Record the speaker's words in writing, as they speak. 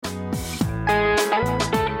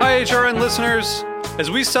HRN listeners.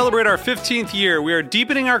 As we celebrate our 15th year, we are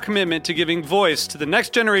deepening our commitment to giving voice to the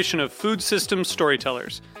next generation of food systems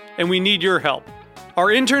storytellers, and we need your help. Our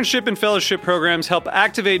internship and fellowship programs help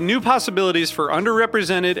activate new possibilities for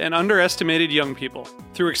underrepresented and underestimated young people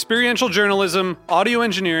through experiential journalism, audio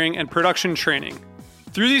engineering, and production training.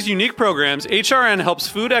 Through these unique programs, HRN helps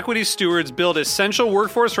food equity stewards build essential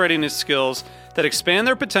workforce readiness skills that expand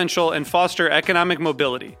their potential and foster economic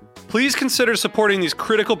mobility. Please consider supporting these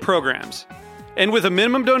critical programs. And with a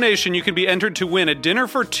minimum donation, you can be entered to win a dinner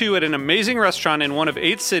for two at an amazing restaurant in one of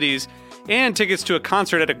 8 cities and tickets to a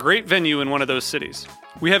concert at a great venue in one of those cities.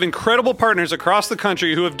 We have incredible partners across the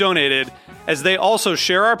country who have donated, as they also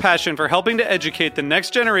share our passion for helping to educate the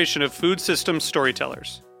next generation of food systems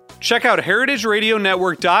storytellers. Check out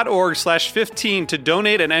heritageradionetwork.org/15 to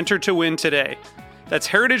donate and enter to win today. That's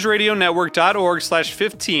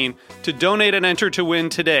heritageradionetwork.org/15 to donate and enter to win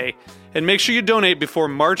today. And make sure you donate before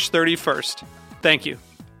March 31st. Thank you.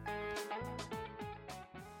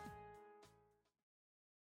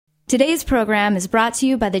 Today's program is brought to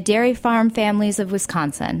you by the Dairy Farm Families of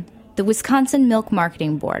Wisconsin, the Wisconsin Milk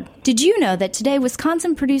Marketing Board. Did you know that today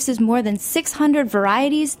Wisconsin produces more than 600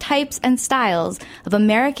 varieties, types, and styles of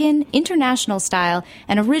American, international style,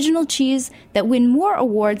 and original cheese that win more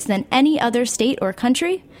awards than any other state or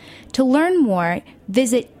country? To learn more,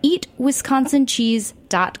 visit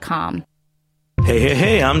eatwisconsincheese.com.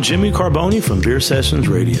 Hey, I'm Jimmy Carboni from Beer Sessions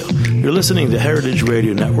Radio. You're listening to Heritage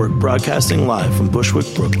Radio Network, broadcasting live from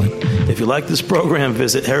Bushwick, Brooklyn. If you like this program,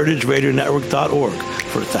 visit heritageradionetwork.org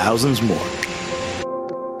for thousands more.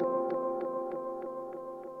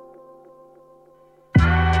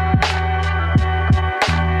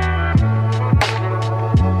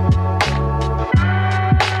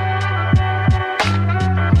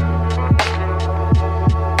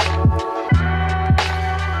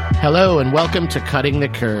 Hello and welcome to Cutting the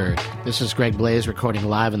Curd. This is Greg Blaze recording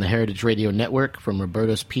live on the Heritage Radio Network from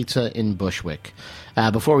Roberto's Pizza in Bushwick.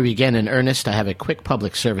 Before we begin in earnest, I have a quick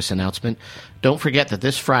public service announcement. Don't forget that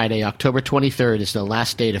this Friday, October 23rd, is the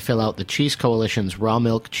last day to fill out the Cheese Coalition's Raw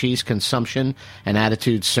Milk Cheese Consumption and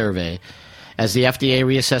Attitude Survey. As the FDA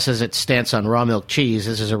reassesses its stance on raw milk cheese,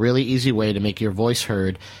 this is a really easy way to make your voice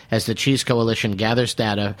heard as the Cheese Coalition gathers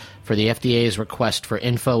data for the FDA's request for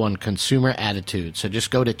info on consumer attitudes. So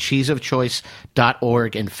just go to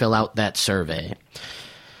cheeseofchoice.org and fill out that survey.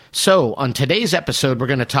 So on today's episode, we're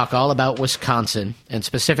going to talk all about Wisconsin, and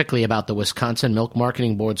specifically about the Wisconsin Milk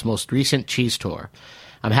Marketing Board's most recent cheese tour.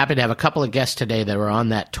 I'm happy to have a couple of guests today that were on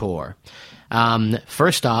that tour.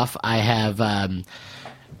 First off, I have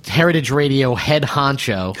Heritage Radio head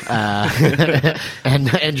honcho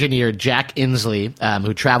and engineer Jack Inslee,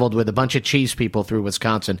 who traveled with a bunch of cheese people through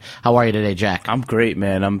Wisconsin. How are you today, Jack? I'm great,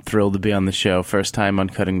 man. I'm thrilled to be on the show. First time on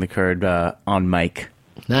Cutting the Curd on mic.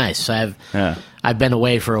 Nice. I've been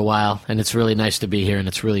away for a while, and it's really nice to be here, and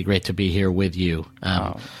it's really great to be here with you.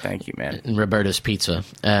 Thank you, man. In Roberta's Pizza.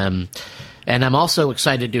 And I'm also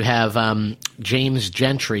excited to have James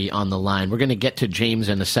Gentry on the line. We're going to get to James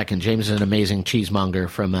in a second. James is an amazing cheesemonger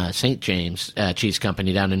from St. James Cheese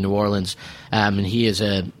Company down in New Orleans. And he is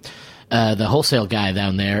the wholesale guy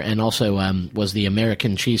down there, and also was the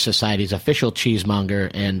American Cheese Society's official cheesemonger,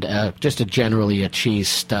 and just generally a cheese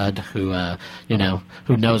stud who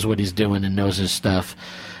knows what he's doing and knows his stuff.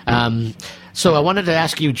 So I wanted to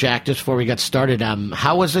ask you, Jack, just before we got started,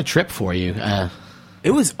 how was the trip for you? It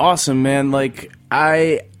was awesome, man. Like,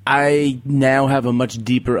 I now have a much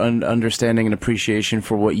deeper understanding and appreciation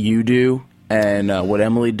for what you do and what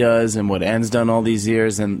Emily does and what Anne's done all these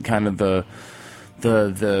years, and kind of the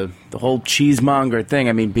whole cheesemonger thing.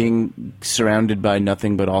 I mean, being surrounded by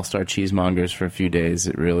nothing but all-star cheesemongers for a few days,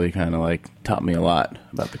 it really kind of like taught me a lot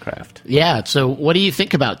about the craft. Yeah, so what do you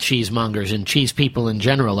think about cheesemongers and cheese people in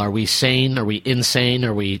general? Are we sane? Are we insane?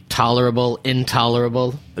 Are we tolerable?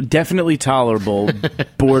 Intolerable? Definitely tolerable,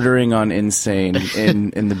 bordering on insane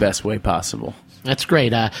in the best way possible. That's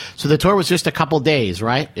great. So the tour was just a couple days,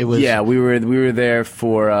 right? It was. Yeah, we were there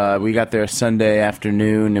for. We got there Sunday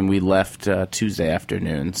afternoon, and we left Tuesday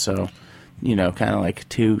afternoon. So, kind of like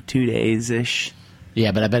two days ish.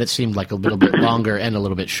 Yeah, but I bet it seemed like a little bit longer and a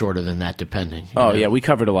little bit shorter than that, depending. Oh, yeah, we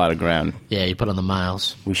covered a lot of ground. Yeah, you put on the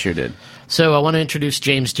miles. We sure did. So I want to introduce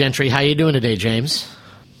James Gentry. How you doing today, James?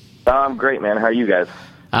 I'm great, man. How are you guys?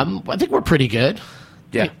 I think we're pretty good.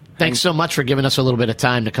 Yeah. Thanks so much for giving us a little bit of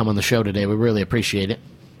time to come on the show today. We really appreciate it.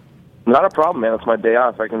 Not a problem, man. It's my day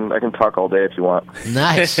off. I can talk all day if you want.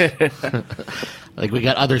 Nice. Like, we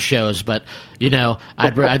got other shows, but,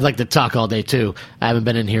 I'd like to talk all day, too. I haven't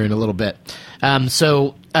been in here in a little bit.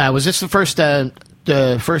 So was this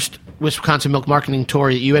the first Wisconsin Milk Marketing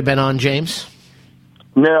Tour that you had been on, James?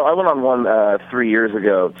 No, I went on one 3 years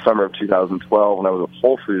ago, summer of 2012, when I was at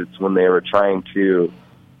Whole Foods when they were trying to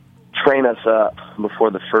train us up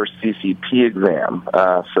before the first CCP exam.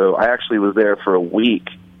 So I actually was there for a week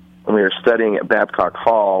when we were studying at Babcock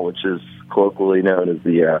Hall, which is colloquially known as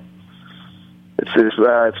the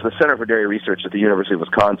it's the Center for Dairy Research at the University of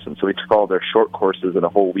Wisconsin. So we took all their short courses in a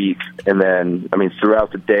whole week, and then, I mean,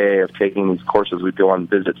 throughout the day of taking these courses, we'd go on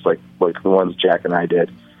visits like the ones Jack and I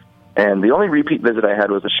did. And the only repeat visit I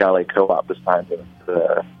had was the Chalet Co-op, this time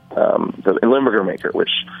the Limburger Maker, which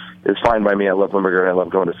is fine by me. I love Limburger, and I love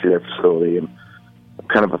going to see their facility, and I'm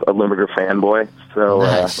kind of a Limburger fanboy, so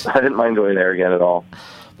Nice. I didn't mind going there again at all.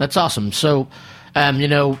 That's awesome. So,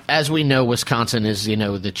 as we know, Wisconsin is,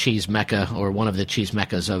 the cheese mecca, or one of the cheese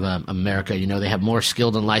meccas of America. They have more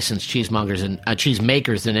skilled and licensed cheesemongers and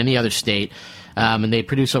cheesemakers than any other state. And they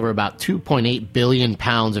produce over about 2.8 billion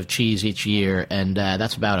pounds of cheese each year, and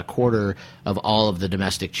that's about a quarter of all of the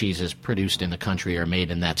domestic cheeses produced in the country are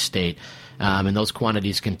made in that state. And those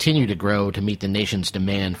quantities continue to grow to meet the nation's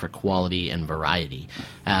demand for quality and variety.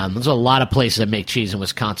 There's a lot of places that make cheese in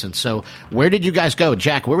Wisconsin. So where did you guys go?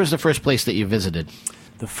 Jack, where was the first place that you visited?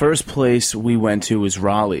 The first place we went to was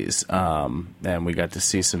Raleigh's, and we got to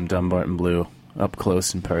see some Dumbarton Blue up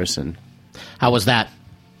close in person. How was that?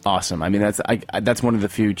 Awesome. I mean, that's one of the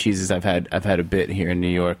few cheeses I've had a bit here in New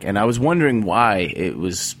York, and I was wondering why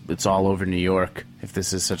it's all over New York if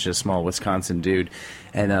this is such a small Wisconsin dude.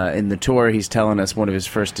 And in the tour, he's telling us one of his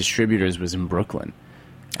first distributors was in Brooklyn.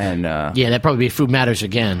 And yeah, that'd probably be Food Matters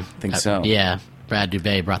again. I think so. Yeah, Brad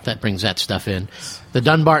Dubé brings that stuff in. The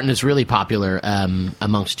Dunbarton is really popular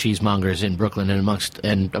amongst cheesemongers in Brooklyn and amongst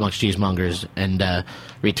cheesemongers and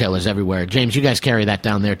retailers everywhere. James, you guys carry that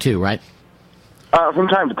down there too, right? From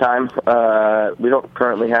time to time. We don't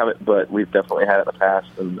currently have it, but we've definitely had it in the past,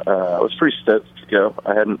 and I was pretty stoked to go.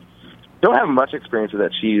 Don't have much experience with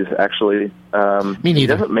that cheese, actually. Me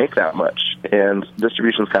neither. It doesn't make that much, and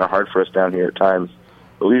distribution's kind of hard for us down here at times.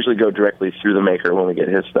 But we usually go directly through the maker when we get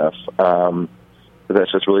his stuff, because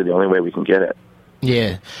that's just really the only way we can get it.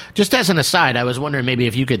 Yeah. Just as an aside, I was wondering maybe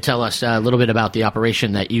if you could tell us a little bit about the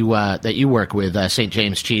operation that you work with, St.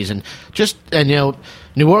 James Cheese, and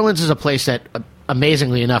New Orleans is a place that,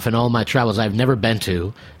 amazingly enough, in all my travels, I've never been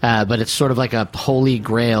to, but it's sort of like a holy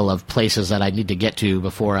grail of places that I need to get to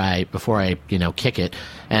before I kick it.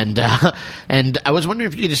 And I was wondering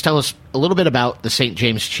if you could just tell us a little bit about the St.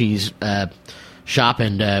 James Cheese shop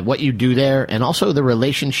and what you do there, and also the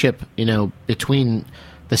relationship between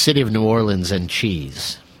the city of New Orleans and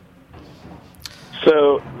cheese.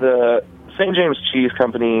 So the St. James Cheese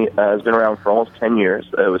Company has been around for almost 10 years.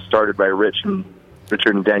 It was started by Richard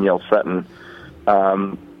and Danielle Sutton.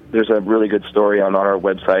 There's a really good story on our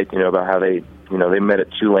website, about how they met at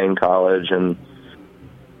Tulane College and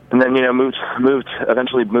then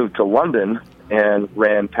eventually moved to London and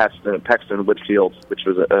ran Paxton Whitfield, which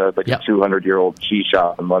was a 200-year-old cheese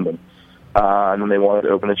shop in London. And then they wanted to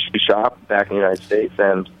open a cheese shop back in the United States,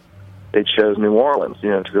 and they chose New Orleans,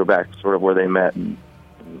 to go back to sort of where they met and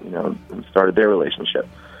started their relationship.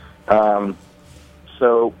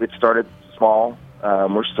 So it started small.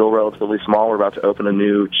 We're still relatively small. We're about to open a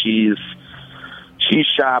new cheese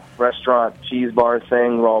shop, restaurant, cheese bar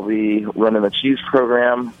thing where I'll be running the cheese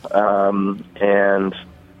program. And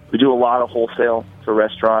we do a lot of wholesale for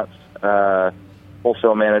restaurants.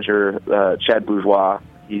 Wholesale manager, Chad Bourgeois,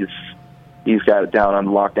 he's got it down on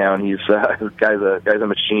lockdown. Guy's a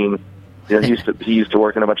machine. He used to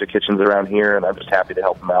work in a bunch of kitchens around here, and I'm just happy to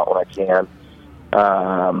help him out when I can.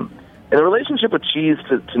 And the relationship with cheese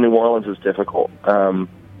to New Orleans is difficult. I've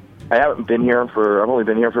only been here for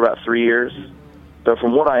about 3 years. So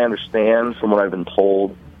from what I understand, from what I've been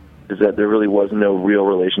told, is that there really was no real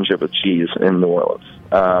relationship with cheese in New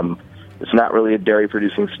Orleans. It's not really a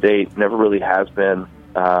dairy-producing state, never really has been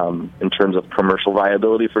in terms of commercial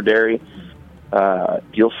viability for dairy.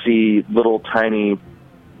 You'll see little tiny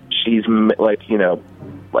cheese, I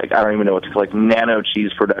don't even know what to call, nano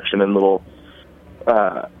cheese production in little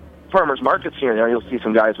farmers markets here and there. You'll see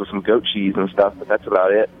some guys with some goat cheese and stuff, but that's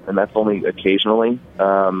about it, and that's only occasionally.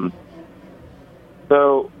 So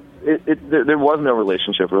there was no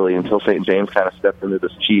relationship really until St. James kind of stepped into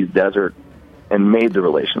this cheese desert and made the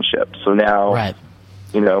relationship. So now, right.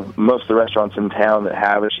 Most of the restaurants in town that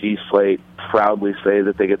have a cheese slate proudly say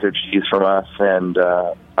that they get their cheese from us, and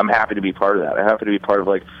I'm happy to be part of that. I'm happy to be part of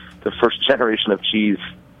the first generation of cheese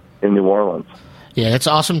in New Orleans. Yeah, it's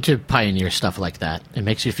awesome to pioneer stuff like that. It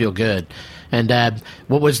makes you feel good. And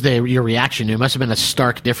what was your reaction? It must have been a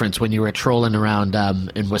stark difference when you were trolling around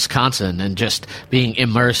in Wisconsin and just being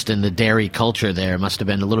immersed in the dairy culture there. It must have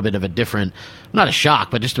been a little bit of a different, not a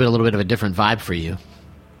shock, but just a little bit of a different vibe for you.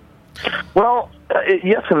 Well,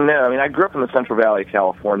 yes and no. I mean, I grew up in the Central Valley of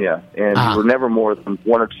California, and we were never more than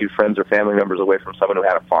one or two friends or family members away from someone who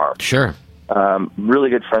had a farm. Sure. Really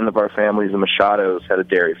good friend of our families, the Machados, had a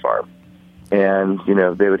dairy farm. And,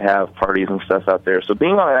 they would have parties and stuff out there. So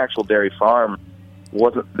being on an actual dairy farm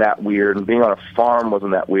wasn't that weird, and being on a farm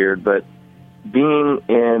wasn't that weird, but being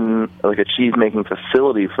in, like, a cheese-making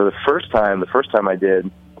facility for the first time I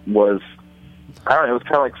did, was, I don't know, it was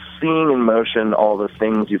kind of like seeing in motion all the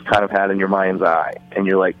things you've kind of had in your mind's eye. And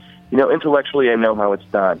you're like, intellectually I know how it's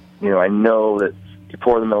done. I know that you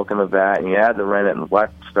pour the milk in the vat and you add the rennet and the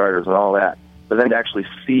black starters and all that. But then to actually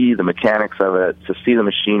see the mechanics of it, to see the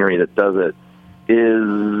machinery that does it,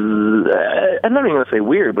 is, I'm not even going to say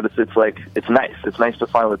weird, but it's nice. It's nice to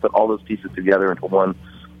finally put all those pieces together into one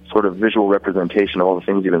sort of visual representation of all the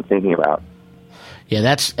things you've been thinking about. Yeah,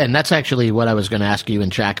 that's actually what I was going to ask you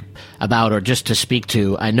and Jack about, or just to speak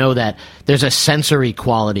to. I know that there's a sensory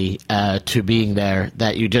quality to being there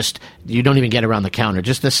that you don't even get around the counter.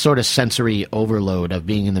 Just this sort of sensory overload of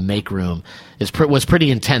being in the make room was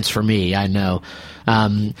pretty intense for me. I know,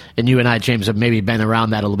 and you and I, James, have maybe been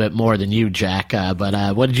around that a little bit more than you, Jack.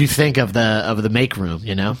 But what did you think of the make room?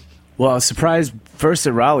 Well, I was surprised first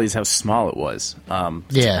at Raleigh's how small it was.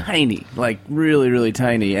 Yeah. Tiny, like really, really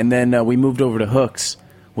tiny. And then we moved over to Hook's,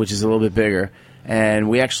 which is a little bit bigger, and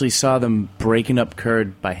we actually saw them breaking up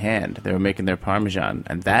curd by hand. They were making their Parmesan,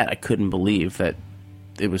 and that I couldn't believe that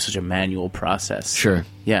it was such a manual process. Sure.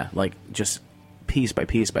 Yeah, like just piece by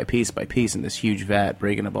piece by piece by piece in this huge vat,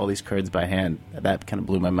 breaking up all these curds by hand. That kind of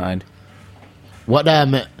blew my mind. What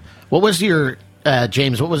was your...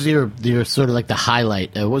 James, what was your sort of like the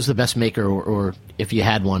highlight? What was the best maker, or if you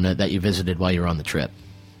had one that you visited while you were on the trip?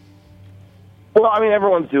 Well, I mean,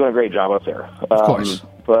 everyone's doing a great job up there. Of course.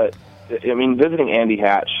 But, I mean, visiting Andy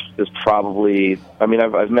Hatch is probably... I mein,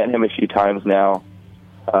 I've met him a few times now.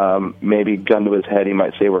 Maybe gun to his head, he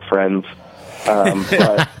might say we're friends.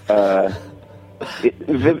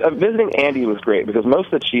 Visiting Andy was great because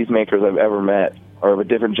most of the cheesemakers I've ever met are of a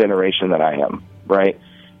different generation than I am, right?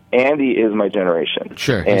 Andy is my generation.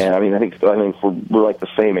 Sure. And I think we're like the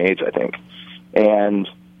same age, I think. And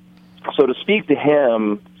so to speak to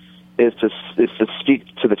him is to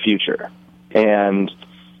speak to the future. And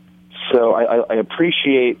so I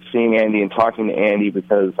appreciate seeing Andy and talking to Andy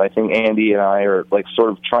because I think Andy and I are like sort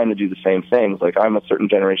of trying to do the same things. Like I'm a certain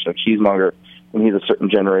generation of cheesemonger and he's a certain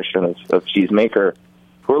generation of cheesemaker.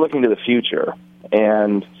 We're looking to the future.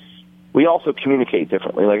 And we also communicate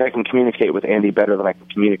differently. Like I can communicate with Andy better than I can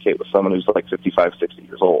communicate with someone who's like 55, 60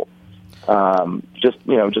 years old. Just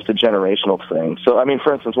a generational thing. So, I mean,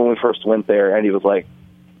 for instance, when we first went there, Andy was like,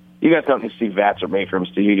 you guys don't need to see vats or make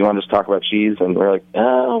rooms, do you? You want to just talk about cheese? And we're like,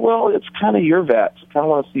 oh, well, it's kind of your vats. I kind of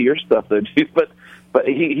want to see your stuff, though, dude. But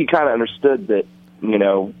he kind of understood that,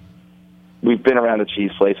 we've been around the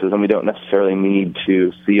cheese places and we don't necessarily need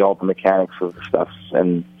to see all the mechanics of the stuff.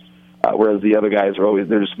 And whereas the other guys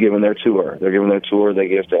they're just giving their tour. They're giving their tour, they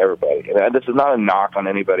give to everybody. And this is not a knock on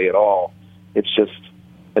anybody at all. It's just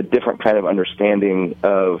a different kind of understanding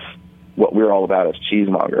of what we're all about as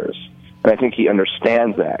cheesemongers. And I think he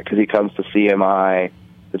understands that because he comes to CMI,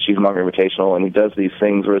 the Cheesemonger Invitational, and he does these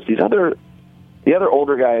things, whereas the other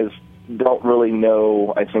older guys don't really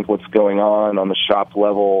know, I think, what's going on the shop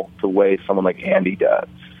level the way someone like Andy does.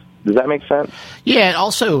 Does that make sense? Yeah, and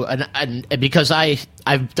also, and because I've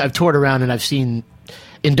toured around and I've seen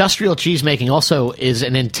industrial cheesemaking also is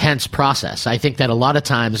an intense process. I think that a lot of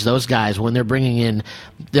times those guys, when they're bringing in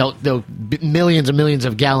they'll millions and millions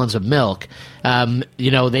of gallons of milk,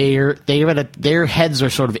 their heads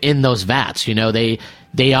are sort of in those vats. They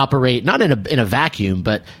operate not in a vacuum,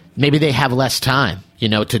 but maybe they have less time,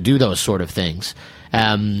 to do those sort of things.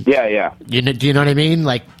 Yeah. Do you know what I mean?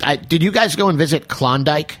 Like, did you guys go and visit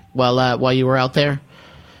Klondike while you were out there?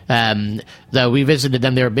 We visited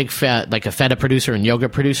them. They're a big a feta producer and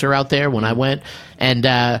yogurt producer out there when I went, and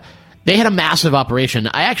they had a massive operation.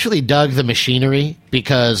 I actually dug the machinery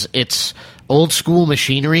because it's old school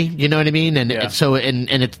machinery. You know what I mean? And yeah.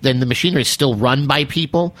 Then the machinery is still run by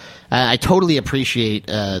people. I totally appreciate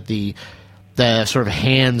the sort of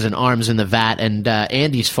hands and arms in the vat, and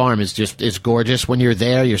Andy's farm is gorgeous. When you're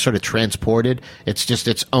there, you're sort of transported. It's just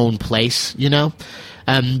its own place,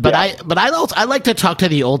 But I like to talk to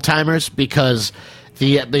the old timers because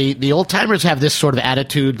the old timers have this sort of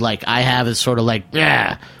attitude like I have, is sort of like,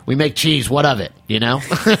 yeah, we make cheese, what of it,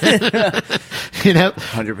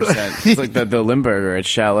 100%. It's like the Limburger at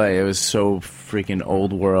Chalet. It was so freaking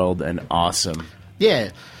old world and awesome.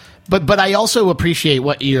 Yeah. But I also appreciate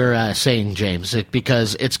what you're saying, James,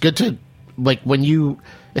 because it's good to, like, when you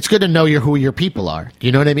it's good to know who your people are. Do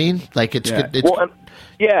you know what I mean? Like it's good. It's, well,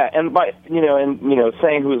 and by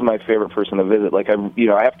saying who's my favorite person to visit, like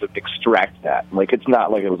I have to extract that. Like it's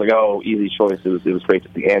not like it was like, oh, easy choice. It was great to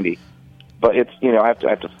see Andy, but it's I have to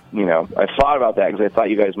I thought about that because I thought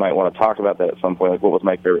you guys might want to talk about that at some point. Like what was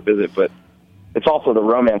my favorite visit? But it's also the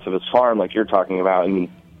romance of his farm, like you're talking about, and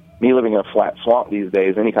me living in a flat swamp these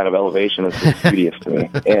days. Any kind of elevation is just tedious to me,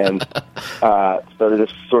 and so to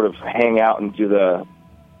just sort of hang out and do the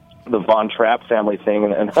Von Trapp family thing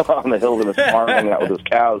and on the hills of his farm hanging out with his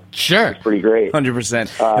cows. Sure. It's pretty great.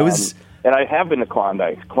 100%. It was, and I have been to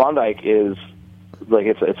Klondike. Klondike is like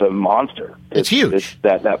it's a monster. It's huge. It's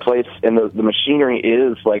that place, and the machinery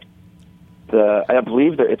is like I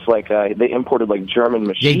believe that it's like they imported like German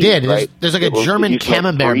machines. They did. Right? There's like a German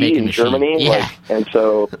camembert making machine. Germany, yeah. And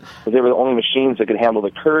so they were the only machines that could handle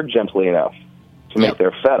the curd gently enough to make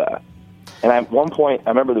their feta. And at one point, I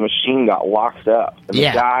remember the machine got locked up. And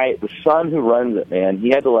the son who runs it, man, he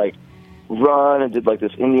had to like run and did like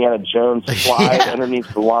this Indiana Jones slide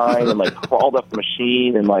underneath the line and like crawled up the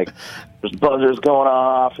machine and like there's buzzers going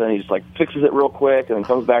off and he just like fixes it real quick and then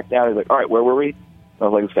comes back down. He's like, all right, where were we? I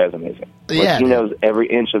was like, this guy's amazing. Like, he knows every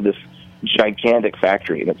inch of this gigantic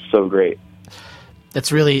factory, and it's so great. That's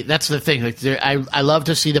the thing. Like, I love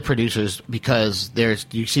to see the producers because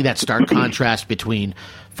you see that stark contrast between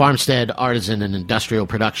farmstead, artisan, and industrial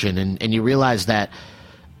production, and you realize that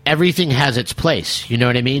everything has its place. You know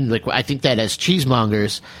what I mean? Like, I think that as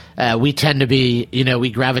cheesemongers, we tend to be, we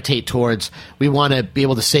gravitate towards, we want to be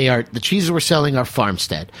able to say the cheeses we're selling are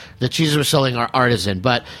farmstead, the cheeses we're selling are artisan,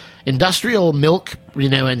 but industrial milk,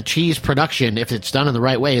 and cheese production, if it's done in the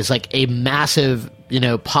right way, is like a massive,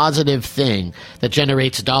 positive thing that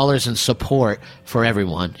generates dollars and support for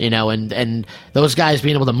everyone, and those guys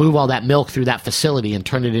being able to move all that milk through that facility and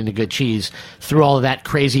turn it into good cheese through all of that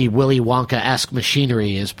crazy Willy Wonka-esque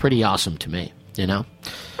machinery is pretty awesome to me,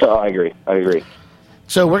 Oh, I agree.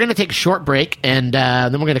 So we're going to take a short break, and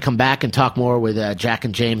then we're going to come back and talk more with Jack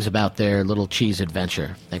and James about their little cheese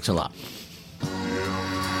adventure. Thanks a lot.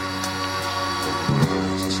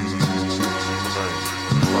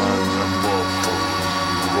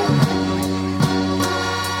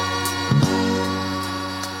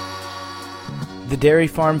 The dairy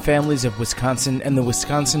farm families of Wisconsin and the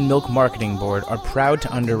Wisconsin Milk Marketing Board are proud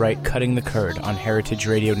to underwrite Cutting the Curd on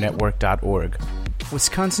heritageradionetwork.org.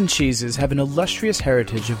 Wisconsin cheeses have an illustrious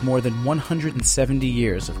heritage of more than 170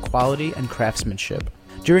 years of quality and craftsmanship.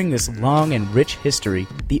 During this long and rich history,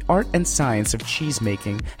 the art and science of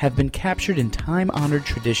cheesemaking have been captured in time-honored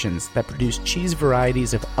traditions that produce cheese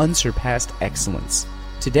varieties of unsurpassed excellence.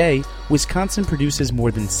 Today, Wisconsin produces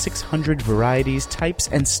more than 600 varieties, types,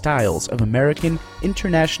 and styles of American,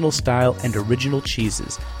 international style, and original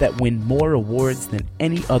cheeses that win more awards than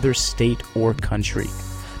any other state or country.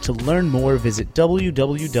 To learn more, visit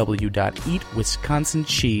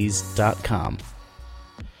www.eatwisconsincheese.com.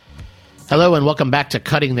 Hello and welcome back to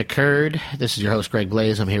Cutting the Curd. This is your host, Greg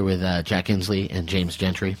Blaze. I'm here with Jack Inslee and James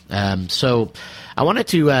Gentry. So I wanted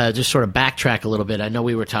to just sort of backtrack a little bit. I know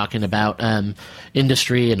we were talking about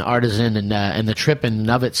industry and artisan and the trip in and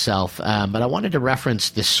of itself, but I wanted to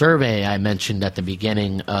reference the survey I mentioned at the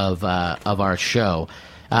beginning of our show.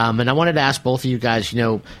 And I wanted to ask both of you guys,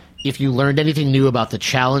 if you learned anything new about the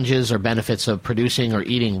challenges or benefits of producing or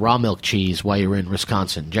eating raw milk cheese while you were in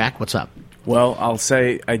Wisconsin. Jack, what's up? Well, I'll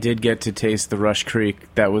say I did get to taste the Rush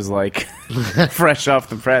Creek. That was like fresh off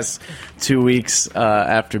the press 2 weeks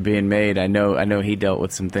after being made. I know he dealt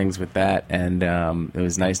with some things with that, and it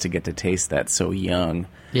was nice to get to taste that so young.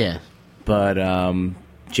 Yeah. But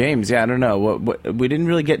James, I don't know. What we didn't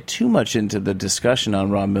really get too much into the discussion on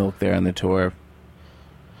raw milk there on the tour.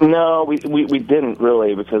 No, we didn't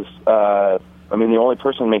really because the only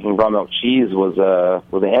person making raw milk cheese was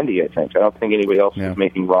Andy. I think. I don't think anybody else was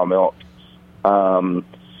making raw milk. I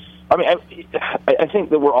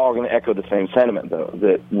think that we're all going to echo the same sentiment, though,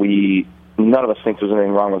 that none of us think there's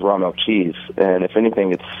anything wrong with raw milk cheese, and if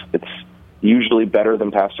anything, it's usually better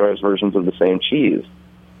than pasteurized versions of the same cheese.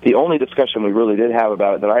 The only discussion we really did have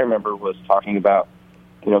about it that I remember was talking about,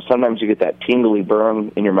 sometimes you get that tingly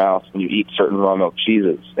burn in your mouth when you eat certain raw milk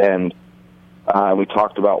cheeses, and we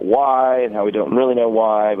talked about why and how we don't really know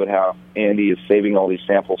why, but how Andy is saving all these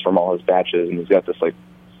samples from all his batches, and he's got this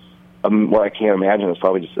what I can't imagine is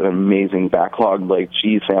probably just an amazing backlogged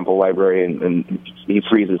cheese sample library, and he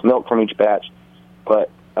freezes milk from each batch. But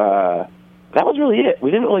that was really it. We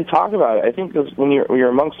didn't really talk about it. I think because when you're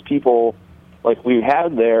amongst people like we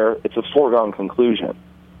had there, it's a foregone conclusion.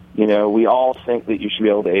 We all think that you should be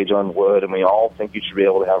able to age on wood, and we all think you should be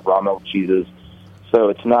able to have raw milk cheeses. So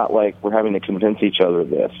it's not like we're having to convince each other of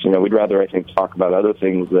this. You know, we'd rather, I think, talk about other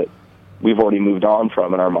things that we've already moved on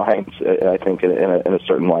from in our minds, I think, in a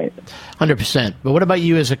certain light. 100%. But what about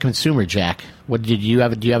you as a consumer, Jack? Do you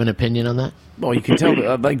have an opinion on that? Well, you can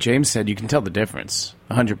tell, like James said, you can tell the difference,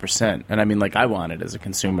 100%. And I mean, like, I want it as a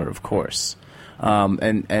consumer, of course.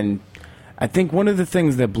 And I think one of the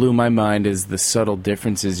things that blew my mind is the subtle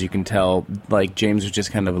differences you can tell, like James was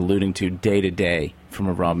just kind of alluding to, day to day from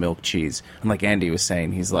a raw milk cheese. And like Andy was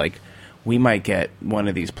saying, he's like, we might get one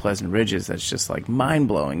of these Pleasant Ridges that's just like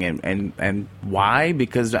mind-blowing. And why?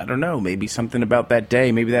 Because, I don't know, maybe something about that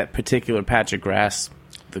day, maybe that particular patch of grass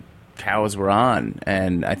the cows were on.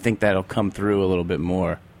 And I think that'll come through a little bit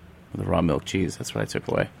more with the raw milk cheese. That's what I took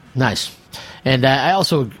away. Nice. And I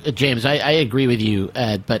also, James, I agree with you,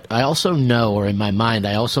 but I also know, or in my mind,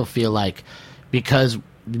 I also feel like because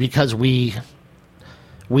we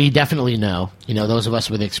definitely know, you know, those of us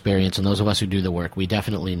with experience and those of us who do the work, we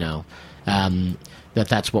definitely know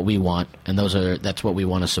that's what we want, and that's what we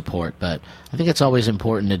want to support. But I think it's always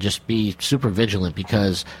important to just be super vigilant,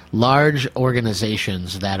 because large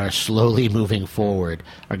organizations that are slowly moving forward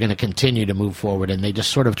are going to continue to move forward, and they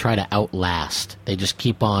just sort of try to outlast. They just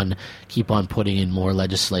keep on putting in more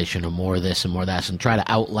legislation or more this and more that, and try to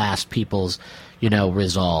outlast people's, you know,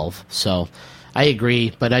 resolve. So I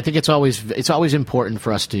agree, but I think it's always important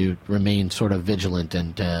for us to remain sort of vigilant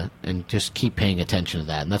and just keep paying attention to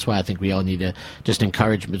that. And that's why I think we all need to just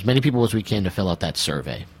encourage as many people as we can to fill out that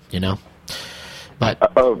survey, you know?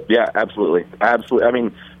 But oh, yeah, absolutely. Absolutely. I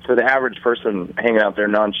mean, for the average person hanging out there,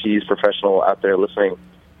 non-cheese professional out there listening,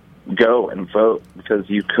 go and vote, because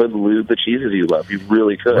you could lose the cheeses you love. You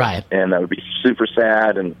really could. Right. And that would be super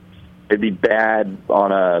sad, and it'd be bad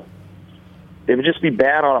it would just be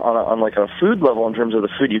bad on like a food level in terms of the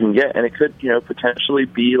food you can get, and it could, you know, potentially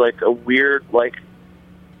be like a weird I'm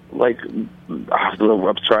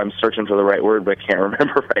sorry, I'm searching for the right word, but I can't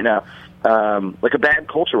remember right now. Like a bad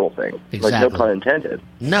cultural thing, exactly. Like no pun intended.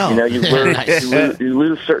 No, you know, you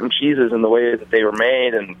lose certain cheeses in the way that they were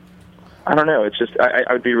made, and I don't know. It's just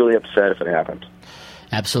I would be really upset if it happened.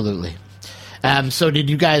 Absolutely. So did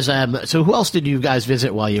you guys? So who else did you guys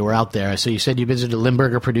visit while you were out there? So you said you visited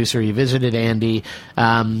Limburger Producer. You visited Andy.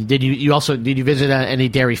 Did you visit any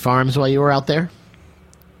dairy farms while you were out there?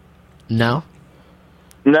 No.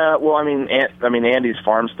 No. Well, I mean, Andy's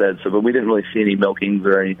farmstead. But we didn't really see any milkings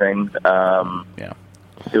or anything. Yeah.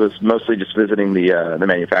 It was mostly just visiting the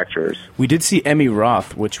manufacturers. We did see Emmy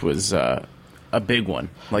Roth, which was a big one,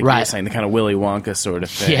 like right. you were saying, the kind of Willy Wonka sort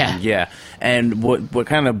of thing. Yeah. Yeah. And what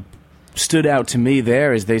kind of stood out to me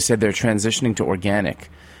there is they said they're transitioning to organic,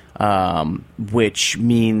 which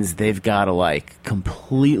means they've got to like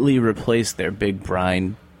completely replace their big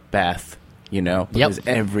brine bath, you know, because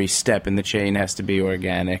every step in the chain has to be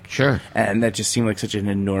organic. Sure. And that just seemed like such an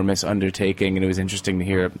enormous undertaking, and it was interesting to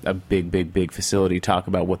hear a big facility talk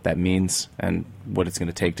about what that means and what it's going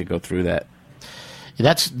to take to go through that.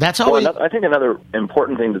 That's always. Well, I think another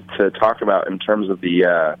important thing to talk about in terms of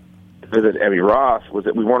the visit Emmy Roth was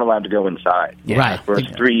that we weren't allowed to go inside. Yeah. Right. Whereas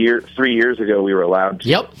 3 years ago we were allowed to.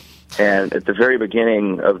 Yep. And at the very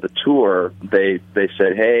beginning of the tour, they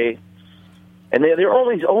said, "Hey," and they were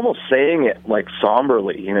almost saying it like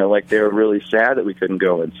somberly, you know, like they were really sad that we couldn't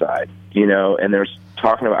go inside, you know. And they're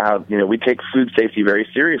talking about how, you know, we take food safety very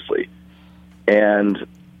seriously, and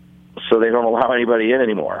so they don't allow anybody in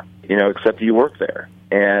anymore, you know, except you work there.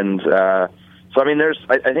 And so I mean,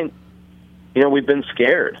 I think, you know, we've been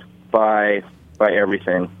scared by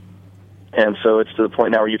everything, and so it's to the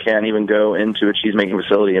point now where you can't even go into a cheese-making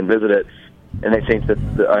facility and visit it. And they think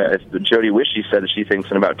that Jody Wishy said that she thinks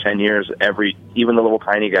in about 10 years, even the little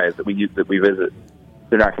tiny guys that we visit,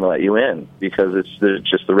 they're not going to let you in because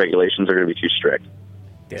it's the regulations are going to be too strict.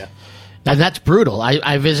 Yeah. And that's brutal.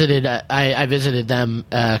 I visited them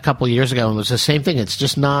a couple of years ago, and it was the same thing. It's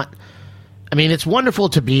just not. I mean, it's wonderful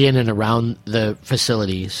to be in and around the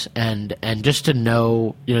facilities and just to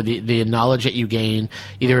know, you know, the knowledge that you gain,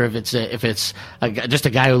 either if it's just a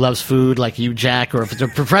guy who loves food like you, Jack, or if it's a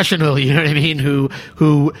professional, you know what I mean,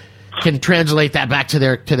 who can translate that back to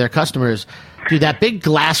their customers. Dude, that big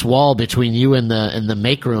glass wall between you and the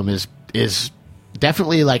make room is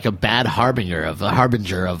definitely like a bad harbinger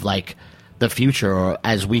of like the future, or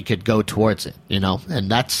as we could go towards it, you know.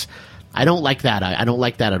 And I don't like that. I don't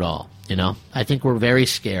like that at all. You know, I think we're very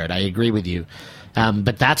scared. I agree with you.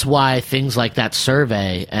 But that's why things like that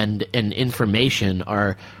survey and information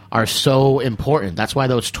are so important. That's why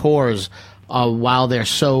those tours, while they're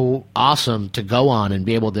so awesome to go on and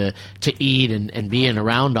be able to eat and be in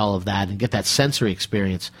around all of that and get that sensory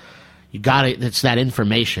experience, it's that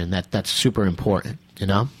information that's super important, you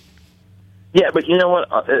know? Yeah, but you know what?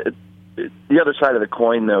 The other side of the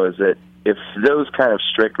coin, though, is that if those kind of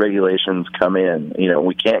strict regulations come in,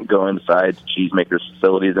 we can't go inside cheesemakers'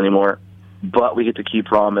 facilities anymore, but we get to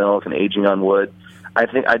keep raw milk and aging on wood, I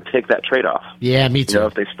think I'd take that trade-off. Yeah, me too.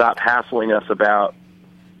 If they stop hassling us about,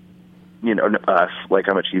 us, like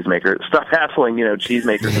I'm a cheesemaker, stop hassling,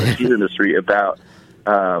 cheesemakers in the cheese industry about,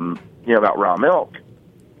 about raw milk,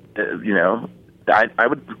 I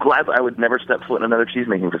would never step foot in another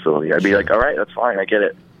cheesemaking facility. I'd be like, all right, that's fine, I get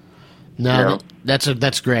it. No,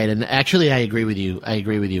 that's great, and actually, I agree with you.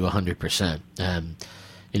 100%.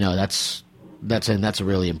 That's a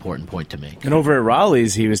really important point to make. And over at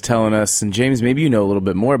Raleigh's, he was telling us, and James, maybe you know a little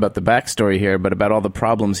bit more about the backstory here, but about all the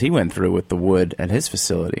problems he went through with the wood at his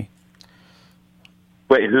facility.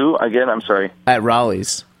 Wait, who again? I'm sorry. At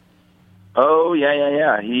Raleigh's. Oh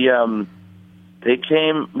yeah. They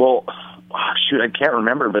came. Well, shoot, I can't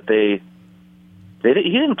remember, but he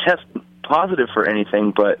didn't test positive for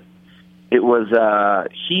anything, but it was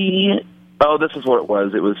this is what it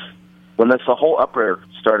was. It was when the whole uproar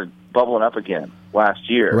started bubbling up again last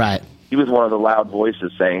year. Right. He was one of the loud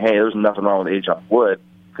voices saying, "Hey, there's nothing wrong with age on wood,"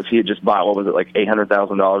 because he had just bought like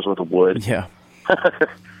 $800,000 worth of wood, yeah,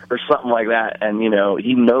 or something like that. And he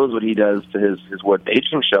knows what he does to his wood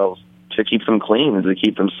aging shelves to keep them clean and to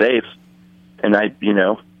keep them safe. And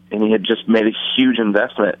and he had just made a huge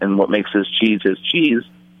investment in what makes his cheese.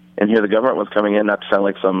 And here the government was coming in, not to sound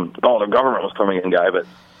like the government was coming in guy, but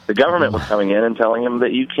the government was coming in and telling him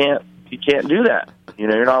that you can't do that.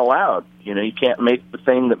 You're not allowed. You can't make the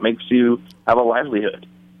thing that makes you have a livelihood.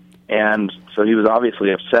 And so he was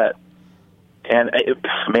obviously upset. And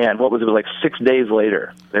what was it? It was like 6 days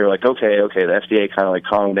later. They were like, okay, the FDA kind of like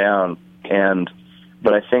calmed down.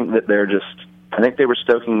 But I think that I think they were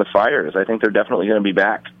stoking the fires. I think they're definitely going to be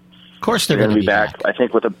back. Of course they're going to be back. I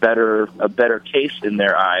think with a better case in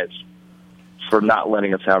their eyes for not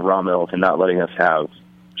letting us have raw milk and not letting us have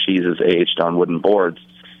cheeses aged on wooden boards.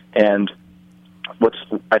 And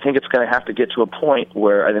I think it's going to have to get to a point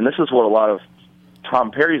where, and this is what a lot of Tom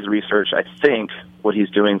Perry's research, I think, what he's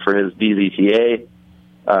doing for his BZTA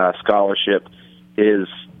scholarship is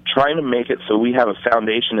trying to make it so we have a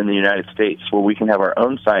foundation in the United States where we can have our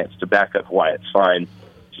own science to back up why it's fine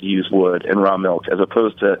to use wood and raw milk, as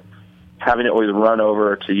opposed to having to always run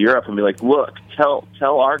over to Europe and be like, look, tell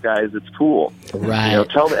our guys it's cool. Right.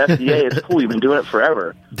 Tell the FDA it's cool. You've been doing it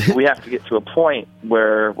forever. We have to get to a point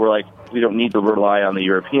where we're like, we don't need to rely on the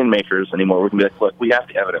European makers anymore. We can be like, look, we have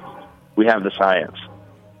the evidence. We have the science.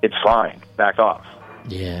 It's fine. Back off.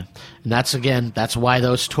 Yeah. And that's why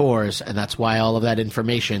those tours, and that's why all of that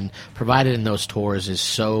information provided in those tours is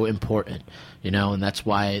so important. And that's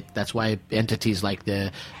why entities like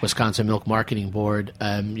the Wisconsin Milk Marketing Board,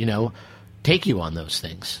 take you on those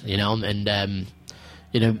things, and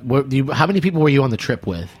how many people were you on the trip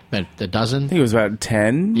with? About a dozen? I think it was about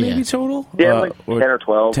 10 maybe total. Yeah, like 10 or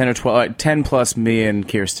 12. 10 or 12. 10 plus me and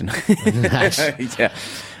Kirsten. Nice. Yeah.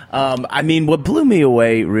 What blew me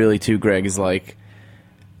away really too, Greg, is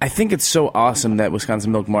I think it's so awesome that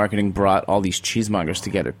Wisconsin Milk Marketing brought all these cheesemongers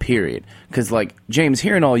together, period. Because, James,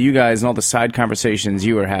 hearing all you guys and all the side conversations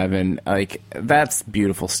you were having, that's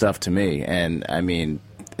beautiful stuff to me. And,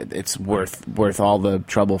 it's worth all the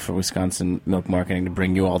trouble for Wisconsin Milk Marketing to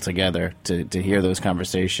bring you all together to hear those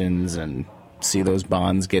conversations and see those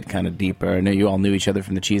bonds get kind of deeper. I know you all knew each other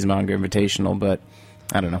from the Cheesemonger Invitational, but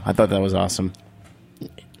I don't know. I thought that was awesome.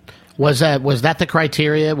 Was that the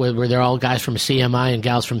criteria? Were there all guys from CMI and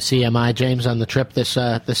gals from CMI, James, on the trip this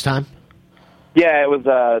time? Yeah, it was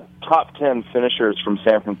top 10 finishers from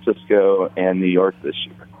San Francisco and New York this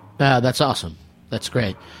year. That's awesome. That's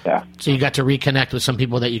great. Yeah. So you got to reconnect with some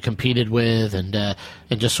people that you competed with, and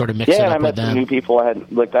just sort of mix it up with them. Yeah, I met some new people. I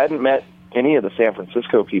hadn't met any of the San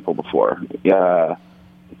Francisco people before.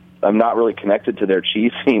 I'm not really connected to their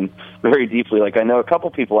cheese scene very deeply. I know a couple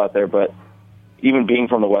people out there, but even being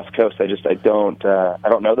from the West Coast, I don't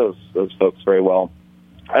know those folks very well.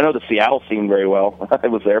 I know the Seattle scene very well. I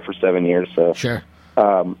was there for 7 years, so sure.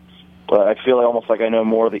 But I feel almost like I know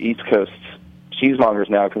more of the East Coast cheesemongers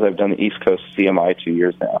now because I've done the East Coast CMI 2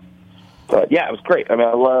 years now. But yeah, it was great. I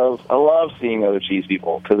love seeing other cheese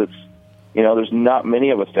people because it's there's not many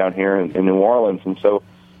of us down here in New Orleans, and so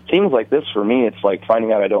things like this for me, it's like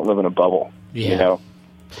finding out I don't live in a bubble. Yeah.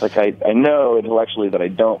 I know intellectually that I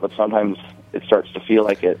don't, but sometimes it starts to feel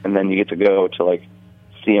like it, and then you get to go to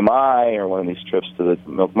CMI or one of these trips to the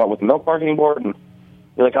Milk Marketing Board, and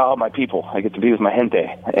you're like, oh, my people, I get to be with my gente,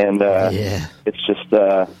 and it's just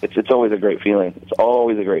it's always a great feeling. It's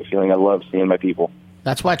always a great feeling. I love seeing my people.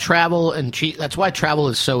 That's why travel that's why travel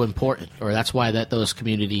is so important, or that's why those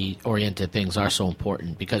community-oriented things are so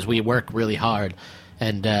important, because we work really hard,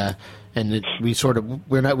 and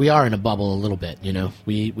we are in a bubble a little bit.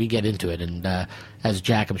 We get into it, and as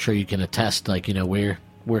Jack, I'm sure you can attest,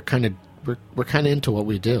 we're kind of into what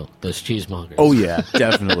we do, those cheesemongers. Oh yeah,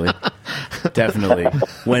 definitely. Definitely.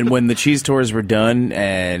 When the cheese tours were done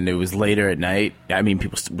and it was later at night, I mean,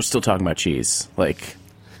 people were still talking about cheese.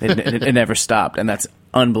 It never stopped, and that's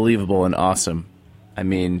unbelievable and awesome. I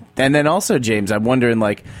mean, and then also, James, I'm wondering,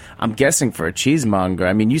 I'm guessing for a cheesemonger,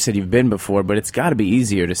 I mean, you said you've been before, but it's got to be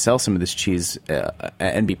easier to sell some of this cheese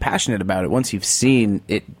and be passionate about it once you've seen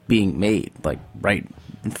it being made, right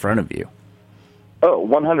in front of you. Oh,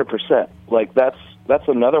 100%. That's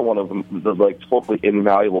another one of the totally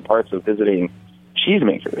invaluable parts of visiting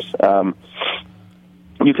cheesemakers.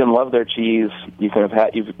 You can love their cheese. You can have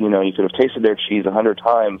you could have tasted their cheese 100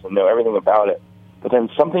 times and know everything about it. But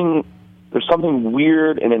then there's something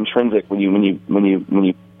weird and intrinsic when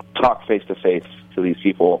you talk face to face to these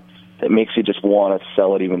people that makes you just want to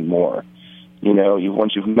sell it even more.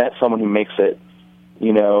 Once you've met someone who makes it,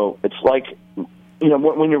 it's like,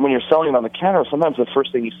 when you're selling it on the counter, sometimes the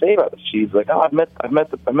first thing you say about the cheese is I've met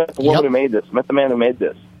the woman who made this, met the man who made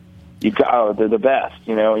this. They're the best,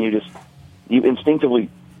 and you instinctively,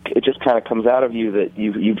 it just kind of comes out of you that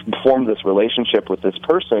you've formed this relationship with this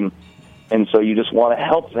person, and so you just want to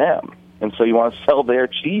help them, and so you want to sell their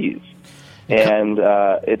cheese. And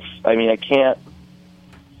I can't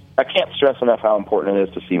stress enough how important it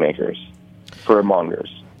is to cheesemakers, for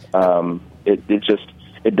mongers.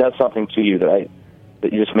 It does something to you that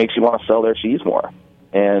just makes you want to sell their cheese more.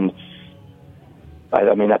 And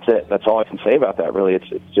I mean, that's it. That's all I can say about that. Really,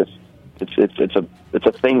 it's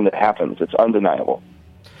a thing that happens. It's undeniable.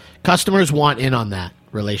 Customers want in on that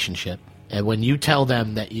relationship, and when you tell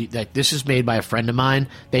them that this is made by a friend of mine,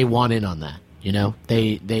 they want in on that.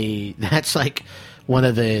 They that's like one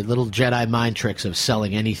of the little Jedi mind tricks of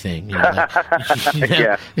selling anything.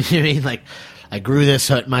 Yeah. You mean, I grew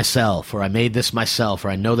this myself, or I made this myself, or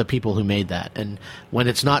I know the people who made that. And when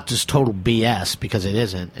it's not just total BS, because it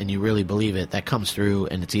isn't, and you really believe it, that comes through,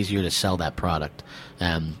 and it's easier to sell that product.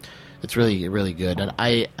 It's really, really good. And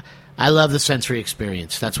I love the sensory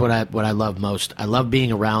experience. That's what I love most. I love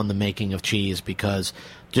being around the making of cheese, because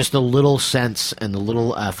just the little sense and the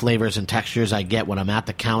little flavors and textures I get when I'm at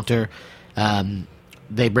the counter,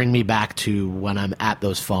 they bring me back to when I'm at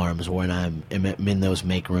those farms, or when I'm in those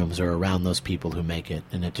make rooms, or around those people who make it,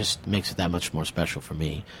 and it just makes it that much more special for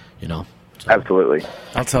me, So. Absolutely.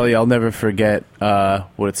 I'll tell you, I'll never forget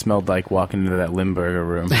what it smelled like walking into that Limburger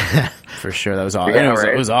room. For sure, that was awesome. Yeah,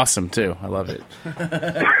 it was awesome too. I love it.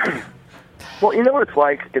 Well, you know what it's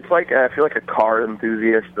like? It's like if you're a car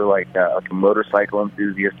enthusiast, or like a motorcycle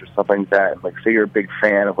enthusiast, or something like that. Say you're a big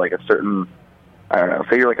fan of a certain, I don't know,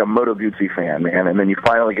 say you're a Moto Guzzi fan, man, and then you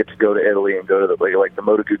finally get to go to Italy and go to the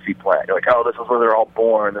Moto Guzzi plant. You're oh, this is where they're all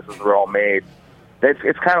born. This is where they're all made.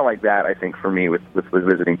 It's kind of like that, I think, for me with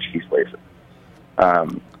visiting cheese places.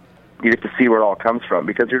 You get to see where it all comes from,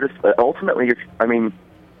 because you're just ultimately.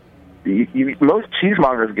 Most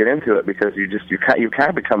cheesemongers get into it because you kind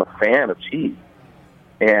of become a fan of cheese,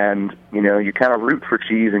 and you kind of root for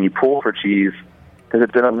cheese and you pull for cheese because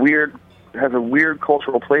it has a weird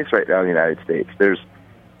cultural place right now in the United States. There's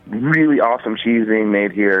really awesome cheese being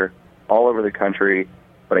made here all over the country,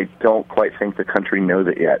 but I don't quite think the country knows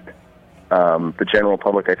it yet. The general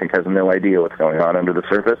public, I think, has no idea what's going on under the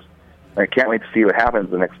surface. I can't wait to see what happens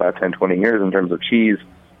in the next 5, 10, 20 years in terms of cheese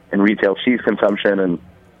and retail cheese consumption, and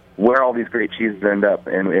where all these great cheeses end up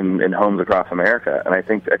in homes across America. And I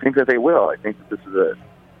think that they will. I think that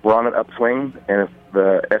we're on an upswing, and if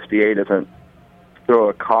the FDA doesn't throw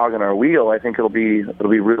a cog in our wheel, I think it'll be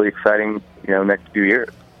really exciting, next few years.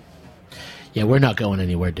 Yeah, we're not going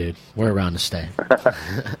anywhere, dude. We're around to stay.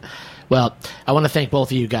 Well, I want to thank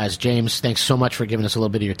both of you guys. James, thanks so much for giving us a little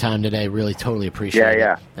bit of your time today. Really, totally appreciate it.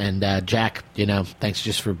 Yeah. And Jack, thanks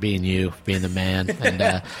just for being you, being the man.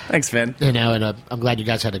 And thanks, Vin. And I'm glad you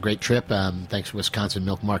guys had a great trip. Thanks, Wisconsin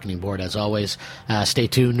Milk Marketing Board, as always. Stay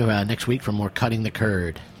tuned next week for more Cutting the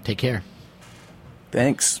Curd. Take care.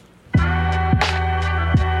 Thanks.